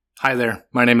Hi there,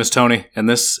 my name is Tony, and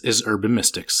this is Urban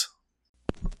Mystics.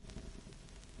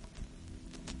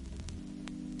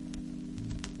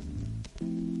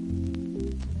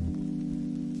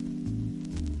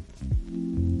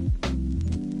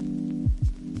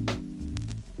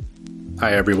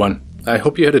 Hi everyone, I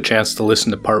hope you had a chance to listen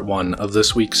to part 1 of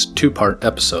this week's 2-part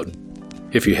episode.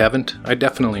 If you haven't, I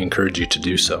definitely encourage you to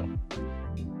do so.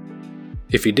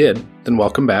 If you did, then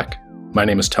welcome back. My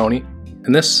name is Tony,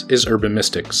 and this is Urban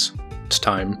Mystics. It's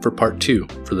time for part 2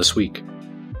 for this week.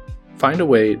 Find a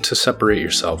way to separate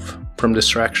yourself from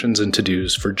distractions and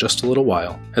to-dos for just a little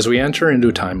while as we enter into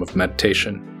a time of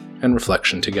meditation and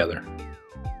reflection together.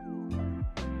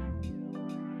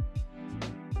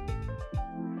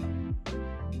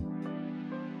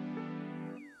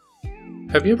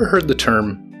 Have you ever heard the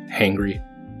term hangry?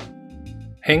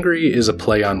 Hangry is a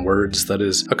play on words that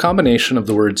is a combination of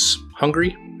the words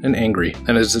hungry and angry,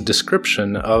 and is a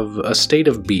description of a state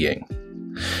of being.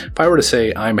 If I were to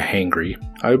say I'm hangry,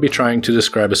 I would be trying to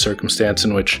describe a circumstance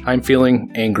in which I'm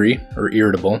feeling angry or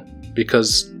irritable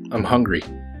because I'm hungry.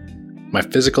 My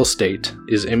physical state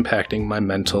is impacting my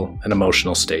mental and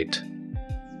emotional state.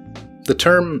 The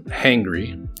term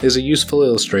hangry is a useful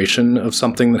illustration of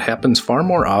something that happens far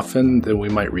more often than we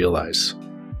might realize.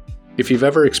 If you've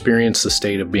ever experienced the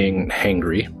state of being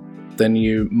hangry, then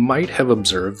you might have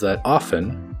observed that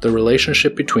often the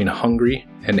relationship between hungry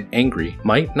and angry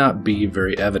might not be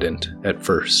very evident at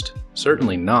first.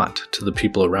 Certainly not to the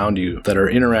people around you that are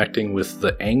interacting with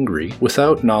the angry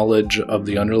without knowledge of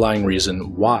the underlying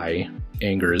reason why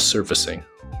anger is surfacing.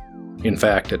 In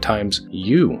fact, at times,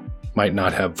 you might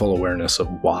not have full awareness of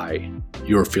why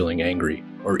you're feeling angry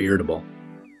or irritable.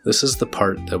 This is the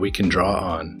part that we can draw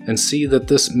on and see that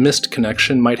this missed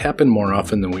connection might happen more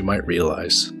often than we might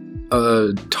realize.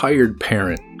 A tired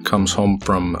parent comes home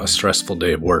from a stressful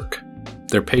day at work.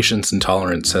 Their patience and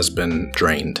tolerance has been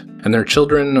drained, and their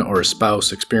children or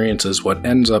spouse experiences what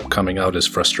ends up coming out as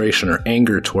frustration or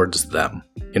anger towards them.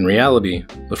 In reality,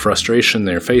 the frustration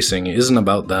they're facing isn't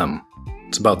about them.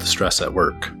 It's about the stress at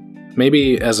work.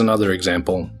 Maybe, as another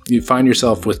example, you find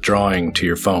yourself withdrawing to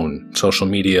your phone, social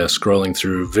media, scrolling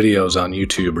through videos on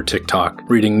YouTube or TikTok,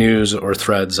 reading news or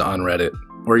threads on Reddit,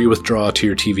 or you withdraw to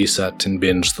your TV set and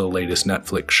binge the latest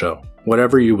Netflix show.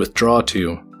 Whatever you withdraw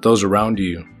to, those around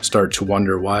you start to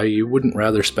wonder why you wouldn't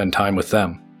rather spend time with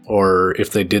them, or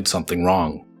if they did something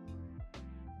wrong.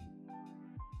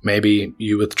 Maybe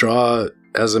you withdraw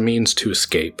as a means to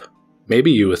escape. Maybe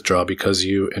you withdraw because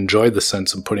you enjoy the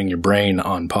sense of putting your brain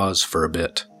on pause for a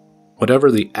bit.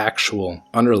 Whatever the actual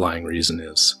underlying reason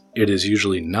is, it is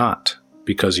usually not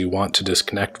because you want to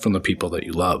disconnect from the people that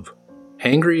you love.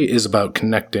 Hangry is about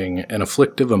connecting an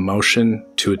afflictive emotion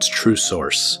to its true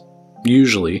source.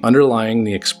 Usually, underlying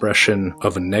the expression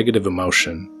of a negative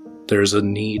emotion, there is a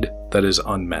need that is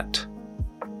unmet.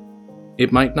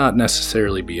 It might not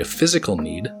necessarily be a physical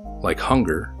need, like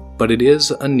hunger, but it is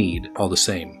a need all the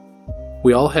same.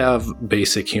 We all have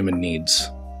basic human needs.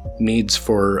 Needs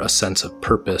for a sense of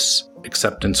purpose,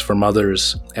 acceptance from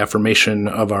others, affirmation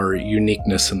of our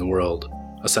uniqueness in the world,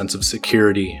 a sense of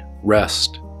security,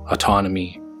 rest,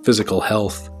 autonomy, physical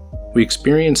health. We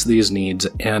experience these needs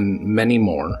and many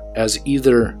more as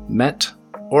either met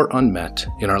or unmet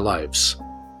in our lives.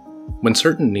 When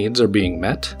certain needs are being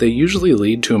met, they usually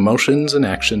lead to emotions and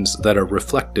actions that are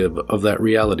reflective of that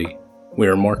reality. We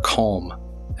are more calm,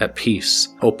 at peace,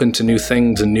 open to new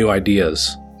things and new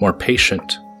ideas, more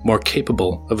patient, more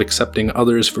capable of accepting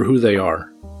others for who they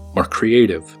are, more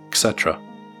creative, etc.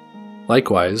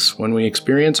 Likewise, when we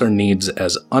experience our needs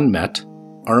as unmet,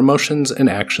 our emotions and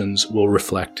actions will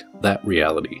reflect that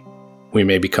reality. We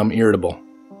may become irritable,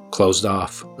 closed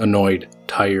off, annoyed,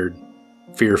 tired,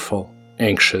 fearful,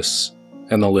 anxious,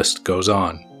 and the list goes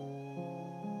on.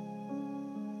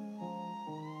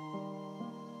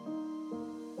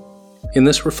 In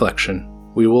this reflection,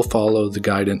 we will follow the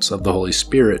guidance of the Holy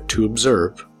Spirit to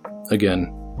observe,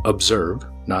 again, observe,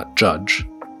 not judge,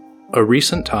 a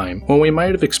recent time when we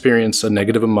might have experienced a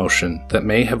negative emotion that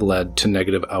may have led to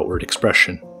negative outward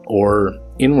expression, or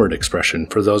inward expression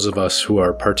for those of us who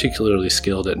are particularly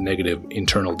skilled at negative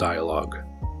internal dialogue.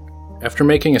 After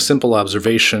making a simple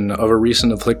observation of a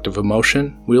recent afflictive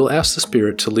emotion, we will ask the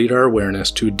Spirit to lead our awareness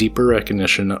to a deeper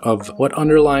recognition of what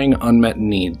underlying unmet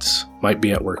needs might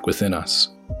be at work within us.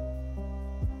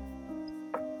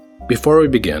 Before we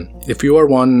begin, if you are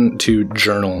one to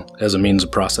journal as a means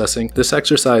of processing, this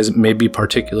exercise may be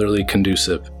particularly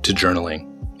conducive to journaling.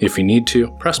 If you need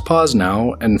to, press pause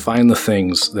now and find the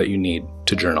things that you need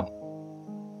to journal.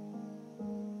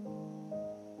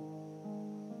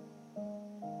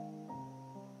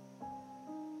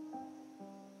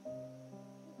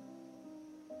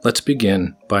 Let's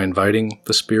begin by inviting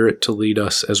the Spirit to lead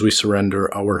us as we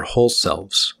surrender our whole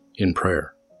selves in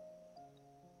prayer.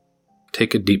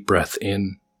 Take a deep breath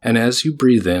in, and as you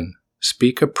breathe in,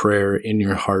 speak a prayer in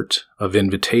your heart of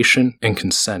invitation and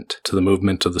consent to the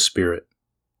movement of the Spirit.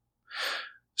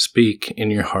 Speak in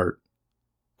your heart,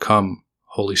 "Come,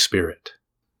 Holy Spirit."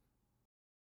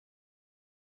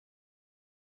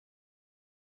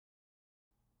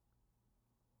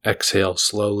 Exhale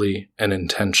slowly and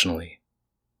intentionally.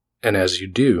 And as you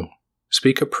do,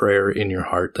 speak a prayer in your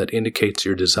heart that indicates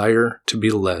your desire to be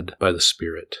led by the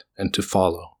Spirit and to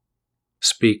follow.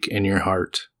 Speak in your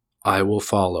heart, "I will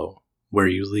follow where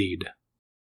you lead."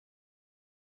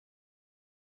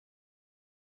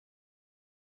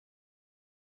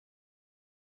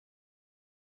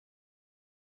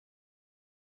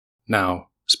 Now,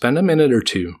 spend a minute or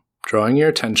two drawing your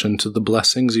attention to the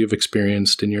blessings you've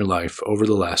experienced in your life over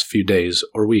the last few days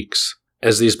or weeks.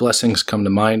 As these blessings come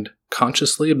to mind,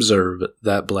 consciously observe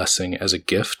that blessing as a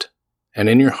gift, and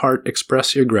in your heart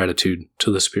express your gratitude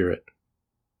to the Spirit.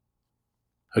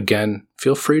 Again,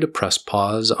 feel free to press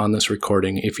pause on this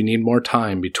recording if you need more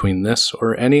time between this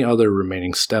or any other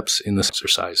remaining steps in this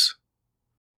exercise.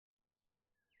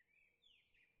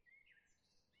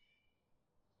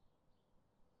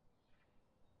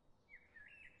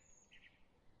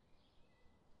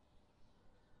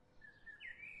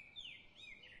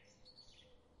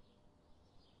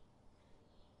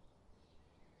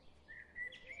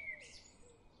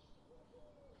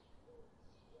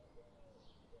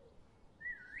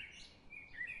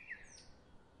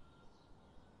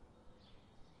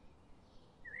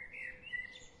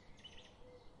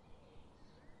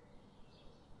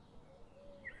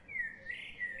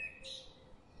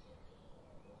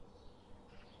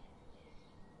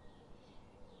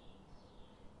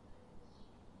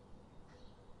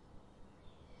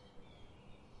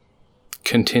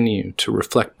 Continue to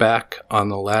reflect back on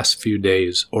the last few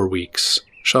days or weeks,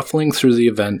 shuffling through the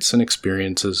events and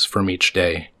experiences from each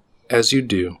day. As you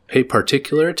do, pay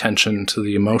particular attention to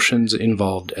the emotions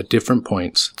involved at different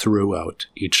points throughout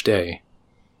each day.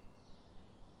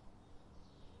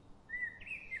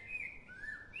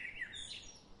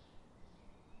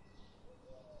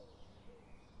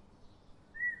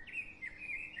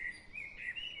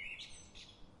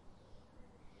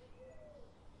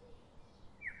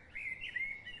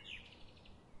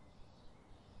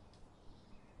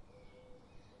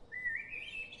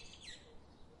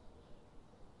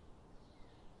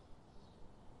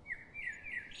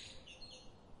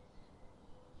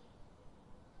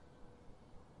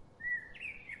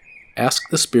 Ask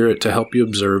the Spirit to help you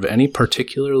observe any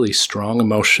particularly strong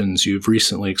emotions you've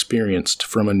recently experienced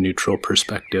from a neutral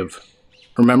perspective.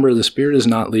 Remember, the Spirit is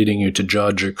not leading you to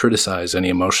judge or criticize any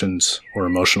emotions or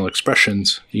emotional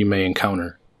expressions you may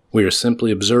encounter. We are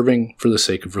simply observing for the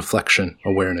sake of reflection,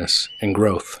 awareness, and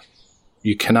growth.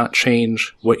 You cannot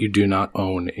change what you do not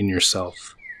own in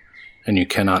yourself, and you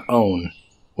cannot own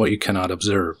what you cannot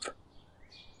observe.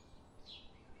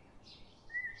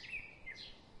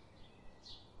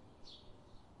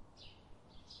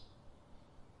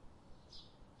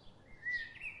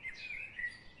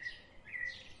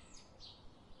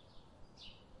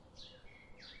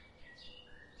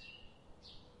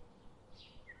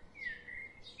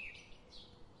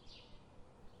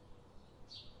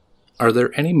 Are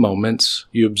there any moments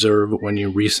you observe when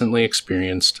you recently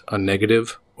experienced a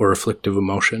negative or afflictive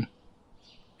emotion?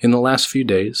 In the last few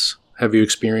days, have you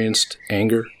experienced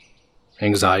anger,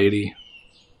 anxiety,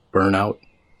 burnout,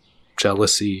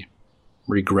 jealousy,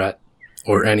 regret,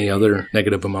 or any other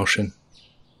negative emotion?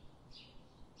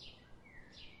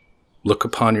 Look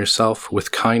upon yourself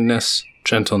with kindness,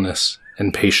 gentleness,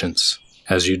 and patience.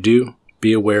 As you do,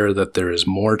 be aware that there is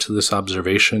more to this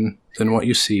observation than what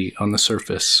you see on the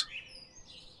surface.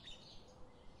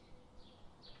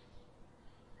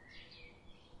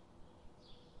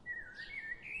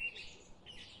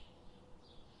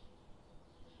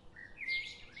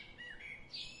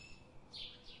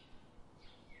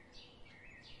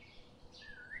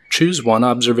 Choose one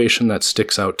observation that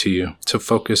sticks out to you to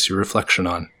focus your reflection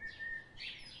on.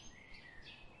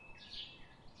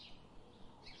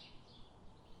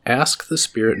 Ask the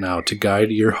Spirit now to guide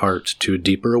your heart to a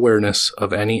deeper awareness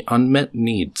of any unmet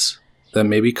needs that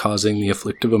may be causing the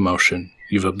afflictive emotion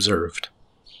you've observed.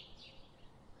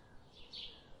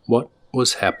 What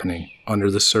was happening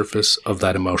under the surface of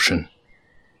that emotion?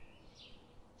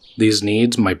 These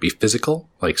needs might be physical,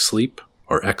 like sleep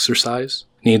or exercise.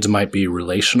 Needs might be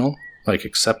relational, like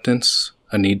acceptance,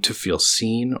 a need to feel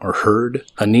seen or heard,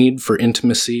 a need for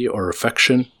intimacy or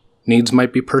affection. Needs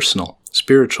might be personal,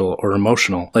 spiritual, or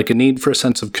emotional, like a need for a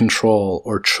sense of control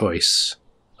or choice,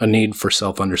 a need for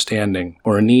self-understanding,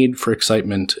 or a need for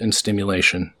excitement and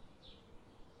stimulation.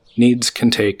 Needs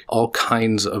can take all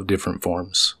kinds of different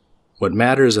forms. What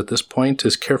matters at this point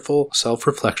is careful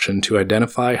self-reflection to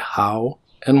identify how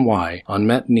and why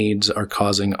unmet needs are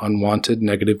causing unwanted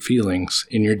negative feelings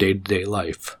in your day-to-day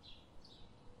life.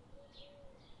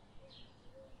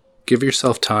 Give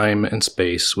yourself time and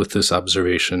space with this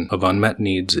observation of unmet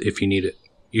needs if you need it.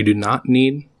 You do not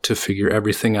need to figure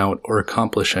everything out or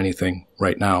accomplish anything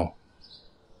right now.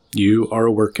 You are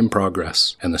a work in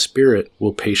progress, and the Spirit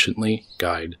will patiently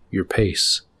guide your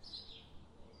pace.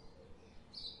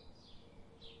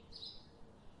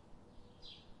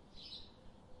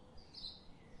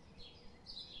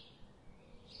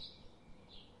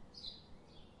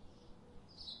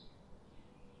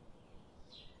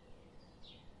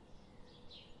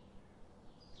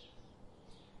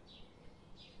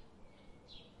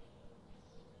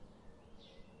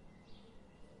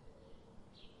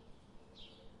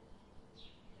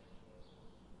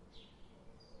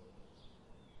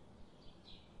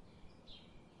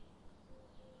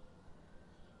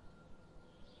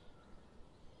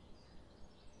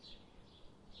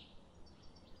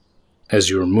 As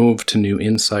you are moved to new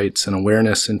insights and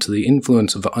awareness into the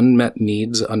influence of unmet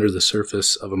needs under the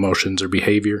surface of emotions or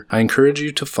behavior, I encourage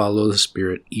you to follow the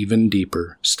Spirit even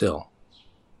deeper still.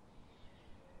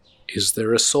 Is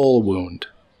there a soul wound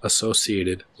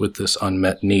associated with this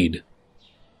unmet need?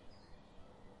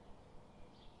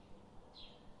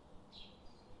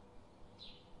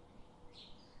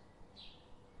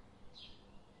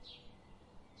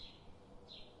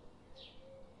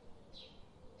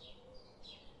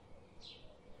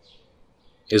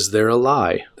 Is there a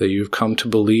lie that you've come to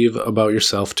believe about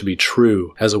yourself to be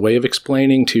true as a way of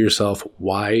explaining to yourself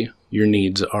why your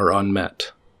needs are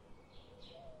unmet?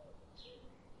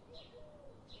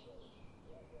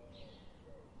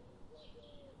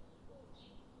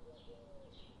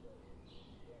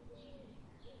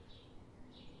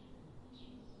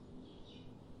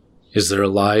 Is there a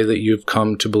lie that you've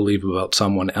come to believe about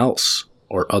someone else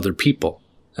or other people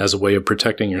as a way of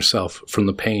protecting yourself from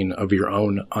the pain of your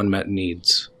own unmet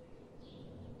needs?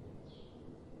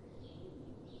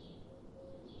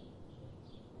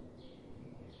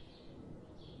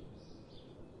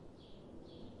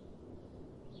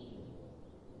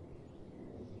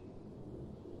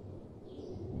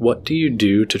 What do you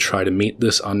do to try to meet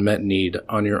this unmet need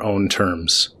on your own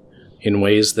terms, in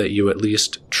ways that you at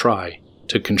least try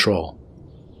to control?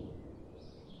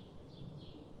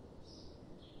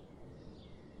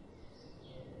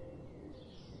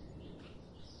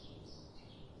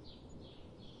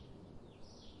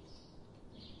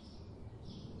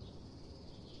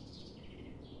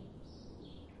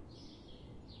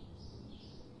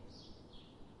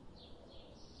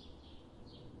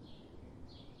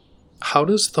 How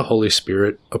does the Holy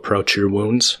Spirit approach your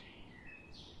wounds?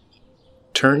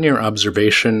 Turn your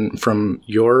observation from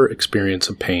your experience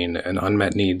of pain and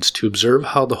unmet needs to observe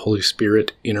how the Holy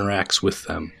Spirit interacts with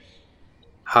them.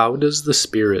 How does the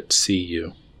Spirit see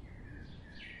you?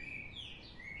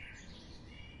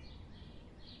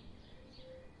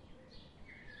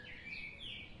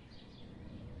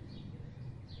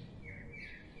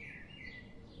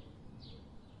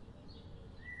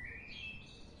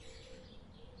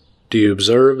 Do you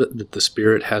observe that the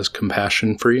Spirit has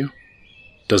compassion for you?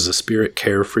 Does the Spirit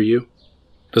care for you?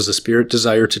 Does the Spirit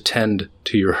desire to tend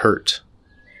to your hurt?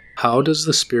 How does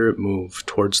the Spirit move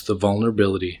towards the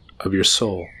vulnerability of your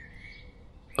soul?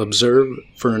 Observe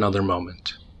for another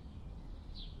moment.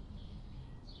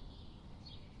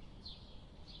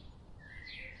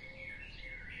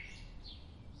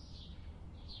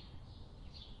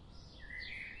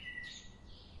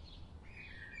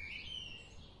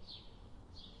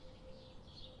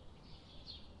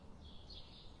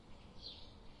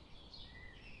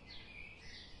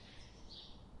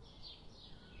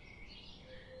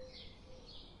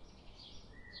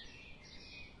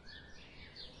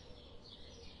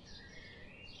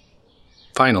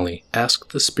 Finally,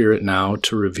 ask the Spirit now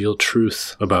to reveal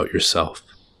truth about yourself,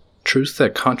 truth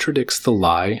that contradicts the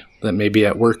lie that may be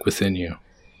at work within you.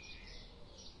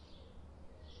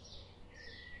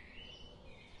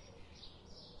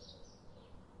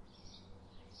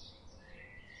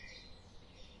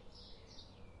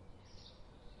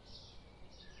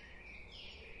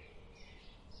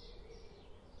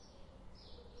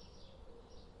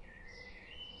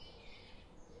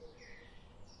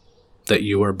 That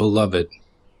you are beloved,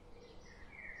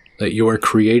 that you are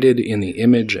created in the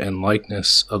image and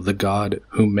likeness of the God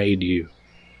who made you,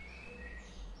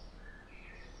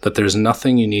 that there's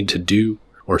nothing you need to do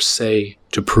or say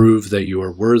to prove that you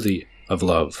are worthy of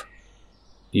love.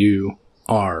 You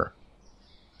are.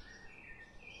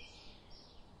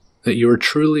 That you are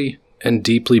truly and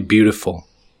deeply beautiful,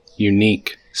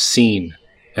 unique, seen,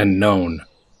 and known.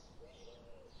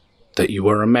 That you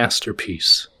are a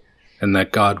masterpiece, and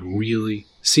that God really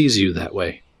sees you that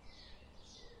way.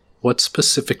 What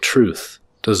specific truth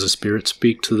does the Spirit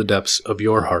speak to the depths of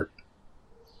your heart?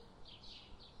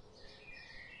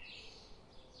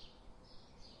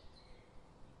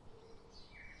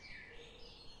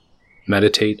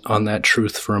 Meditate on that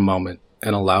truth for a moment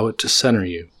and allow it to center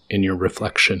you in your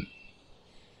reflection.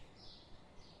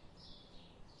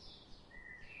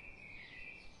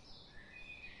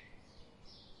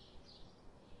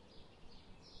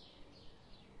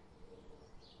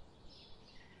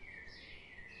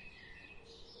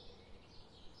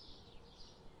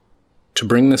 To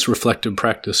bring this reflective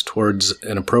practice towards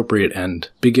an appropriate end,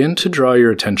 begin to draw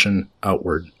your attention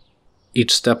outward.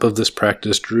 Each step of this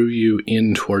practice drew you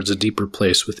in towards a deeper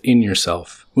place within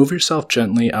yourself. Move yourself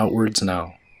gently outwards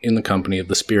now, in the company of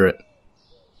the Spirit.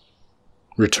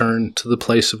 Return to the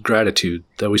place of gratitude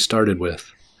that we started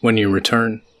with. When you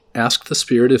return, ask the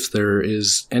Spirit if there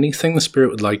is anything the Spirit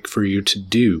would like for you to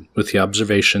do with the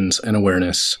observations and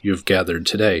awareness you have gathered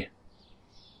today.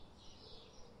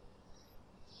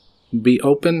 Be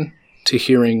open to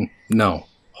hearing no.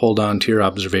 Hold on to your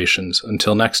observations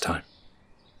until next time.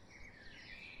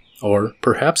 Or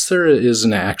perhaps there is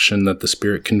an action that the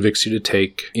Spirit convicts you to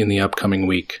take in the upcoming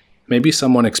week. Maybe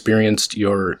someone experienced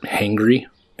your hangry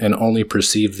and only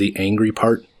perceived the angry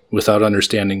part without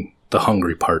understanding the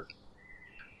hungry part.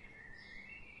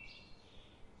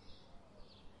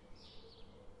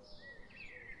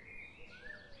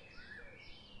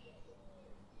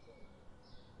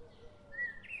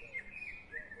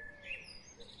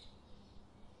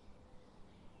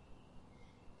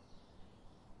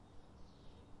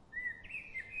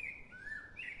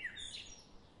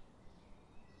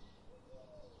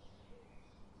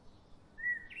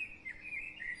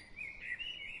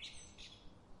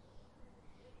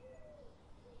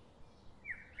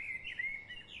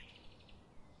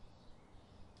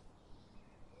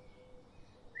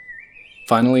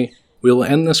 Finally, we will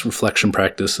end this reflection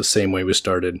practice the same way we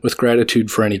started, with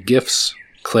gratitude for any gifts,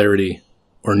 clarity,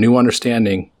 or new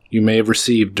understanding you may have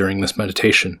received during this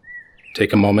meditation.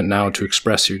 Take a moment now to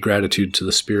express your gratitude to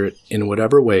the Spirit in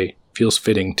whatever way feels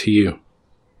fitting to you.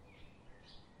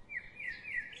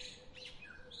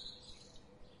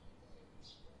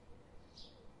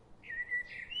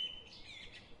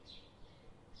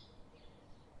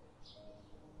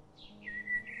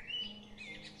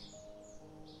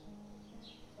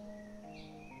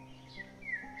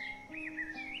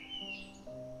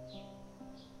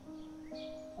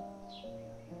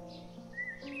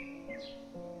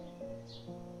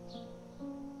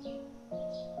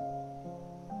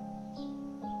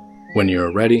 When you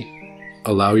are ready,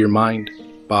 allow your mind,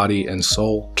 body, and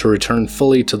soul to return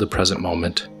fully to the present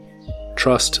moment.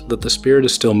 Trust that the Spirit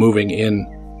is still moving in,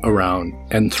 around,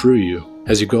 and through you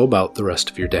as you go about the rest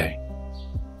of your day.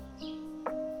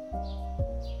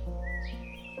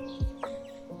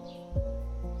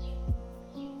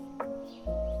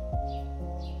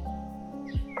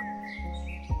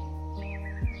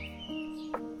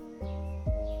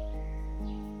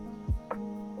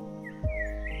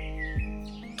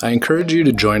 I encourage you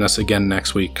to join us again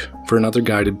next week for another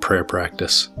guided prayer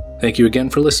practice. Thank you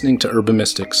again for listening to Urban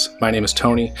Mystics. My name is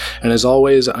Tony, and as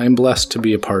always, I am blessed to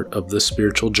be a part of this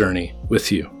spiritual journey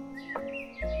with you.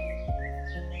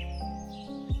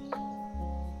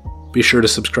 Be sure to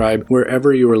subscribe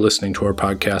wherever you are listening to our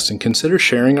podcast and consider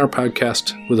sharing our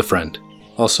podcast with a friend.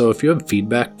 Also, if you have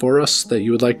feedback for us that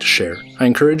you would like to share, I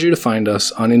encourage you to find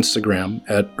us on Instagram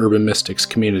at Urban Mystics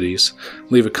Communities.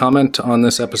 Leave a comment on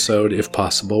this episode if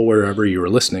possible wherever you are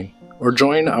listening, or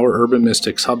join our Urban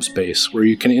Mystics hub space where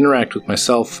you can interact with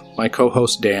myself, my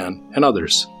co-host Dan, and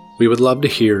others. We would love to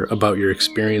hear about your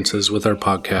experiences with our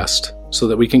podcast so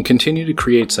that we can continue to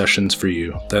create sessions for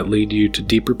you that lead you to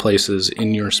deeper places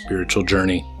in your spiritual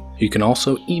journey. You can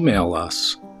also email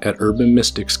us at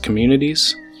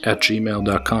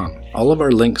urbanmysticscommunities@gmail.com. All of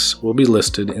our links will be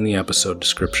listed in the episode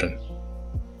description.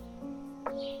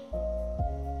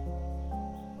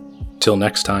 Till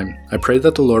next time, I pray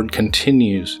that the Lord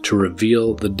continues to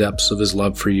reveal the depths of His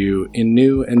love for you in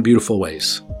new and beautiful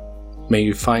ways. May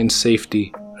you find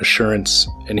safety, assurance,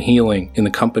 and healing in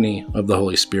the company of the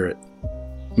Holy Spirit.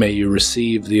 May you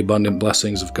receive the abundant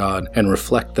blessings of God and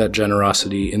reflect that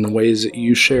generosity in the ways that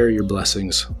you share your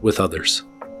blessings with others.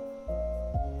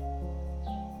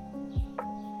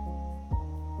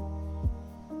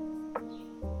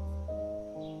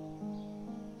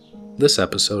 This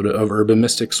episode of Urban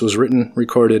Mystics was written,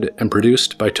 recorded, and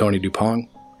produced by Tony Dupont,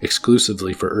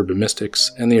 exclusively for Urban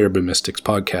Mystics and the Urban Mystics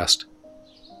podcast.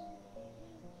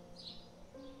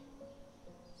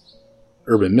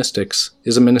 Urban Mystics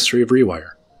is a ministry of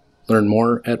Rewire. Learn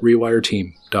more at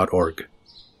rewireteam.org.